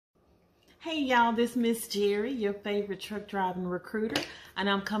Hey y'all, this Miss Jerry, your favorite truck driving recruiter, and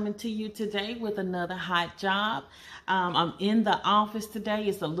I'm coming to you today with another hot job. I'm in the office today.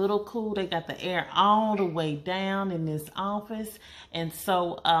 It's a little cool. They got the air all the way down in this office, and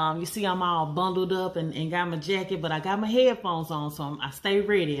so you see I'm all bundled up and got my jacket, but I got my headphones on, so I stay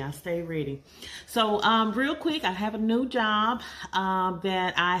ready. So real quick, I have a new job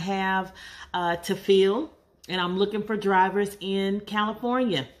that I have to fill, and I'm looking for drivers in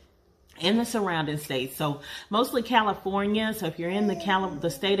California and the surrounding states. So mostly California. So if you're in the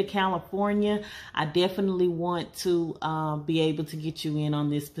state of California, I definitely want to be able to get you in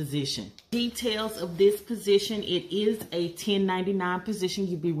on this position. Details of this position: it is a 1099 position.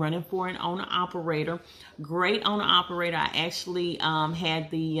 You'll be running for an owner operator. Great owner operator. I actually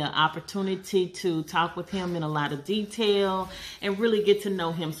had the opportunity to talk with him in a lot of detail and really get to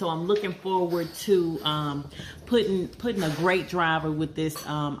know him. So I'm looking forward to putting a great driver with this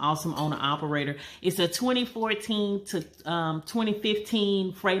awesome owner operator. It's a 2014 to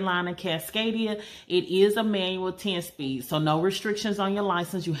 2015 Freightliner Cascadia. It is a manual 10-speed, so no restrictions on your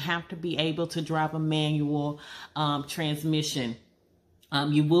license. You have to be able to drive a manual transmission.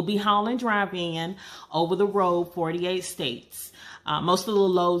 You will be hauling dry van over the road, 48 states. Most of the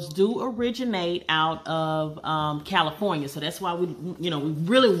loads do originate out of California, so that's why we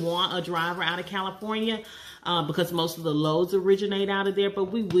really want a driver out of California. Because most of the loads originate out of there, but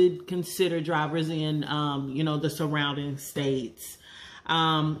we would consider drivers in, the surrounding states.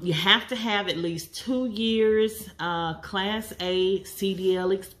 You have to have at least 2 years Class A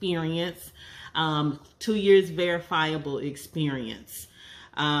CDL experience, 2 years verifiable experience.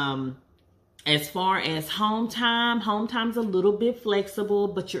 As far as home time's a little bit flexible,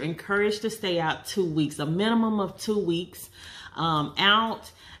 but you're encouraged to stay out 2 weeks, a minimum of 2 weeks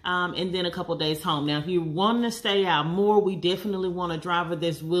out. And then a couple days home. Now, if you want to stay out more, we definitely want a driver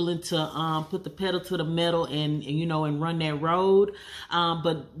that's willing to put the pedal to the metal and run that road.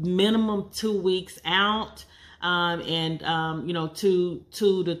 But minimum 2 weeks out, and 2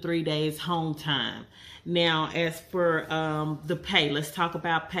 to 3 days home time. Now, as for the pay, let's talk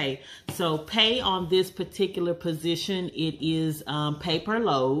about pay. So pay on this particular position, it is pay per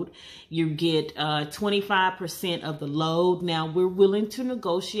load. You get 25% of the load. Now, we're willing to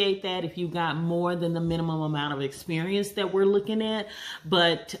negotiate that if you got more than the minimum amount of experience that we're looking at,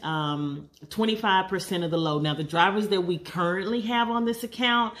 but 25% of the load. Now, the drivers that we currently have on this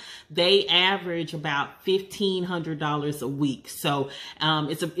account, they average about $1,500 a week. So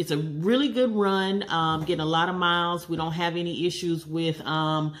it's a really good run. Getting a lot of miles. We don't have any issues with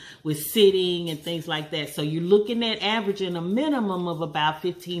sitting and things like that. So you're looking at averaging a minimum of about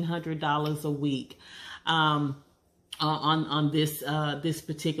 $1,500 a week on this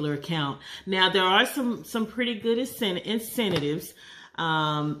particular account. Now, there are some pretty good incentives.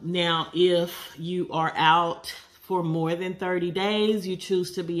 Now, if you are out for more than 30 days, you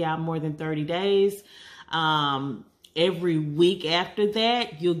choose to be out more than 30 days. Every week after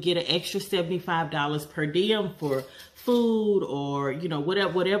that, you'll get an extra $75 per diem for food or,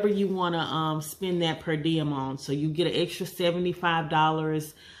 whatever you want to spend that per diem on. So you get an extra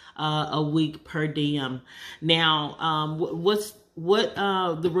 $75 a week per diem. Now, what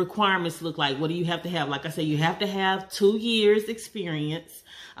the requirements look like? What do you have to have? Like I said, you have to have 2 years experience,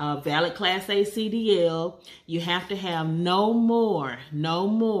 valid Class A CDL. You have to have no more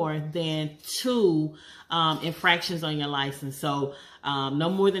than 2 infractions on your license. So no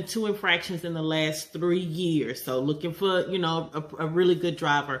more than 2 infractions in the last 3 years. So looking for, a really good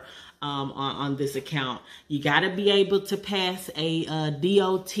driver on this account. You got to be able to pass a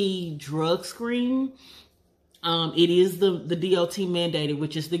DOT drug screen. It is the DOT mandated,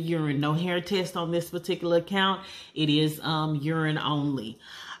 which is the urine. No hair test on this particular account. It is urine only.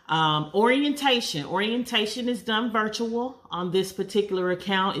 Orientation is done virtual on this particular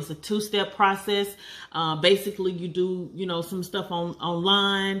account. It's a 2-step process. Basically, you do, some stuff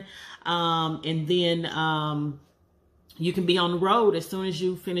online, and then you can be on the road as soon as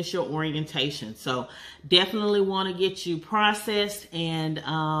you finish your orientation. So definitely want to get you processed and,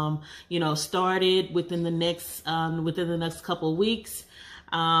 started within the next couple of weeks.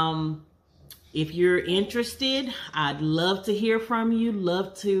 If you're interested, I'd love to hear from you.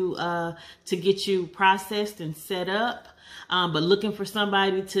 Love to get you processed and set up. But looking for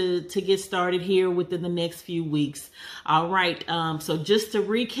somebody to get started here within the next few weeks. All right. So just to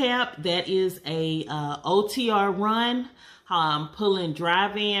recap, that is a OTR run, pulling dry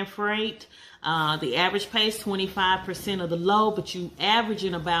van freight. The average pay is 25% of the load, but you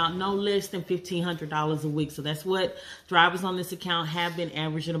averaging about no less than $1,500 a week. So that's what drivers on this account have been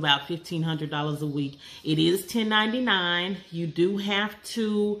averaging, about $1,500 a week. It is 1099. You do have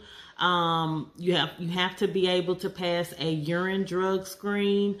to you have to be able to pass a urine drug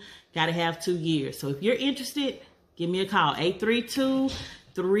screen. Got to have 2 years. So if you're interested, give me a call,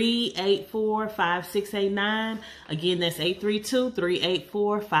 832-384-5689. Again, that's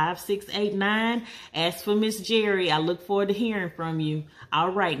 832-384-5689. Ask for Miss Jerry. I look forward to hearing from you.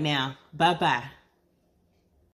 All right now. Bye-bye.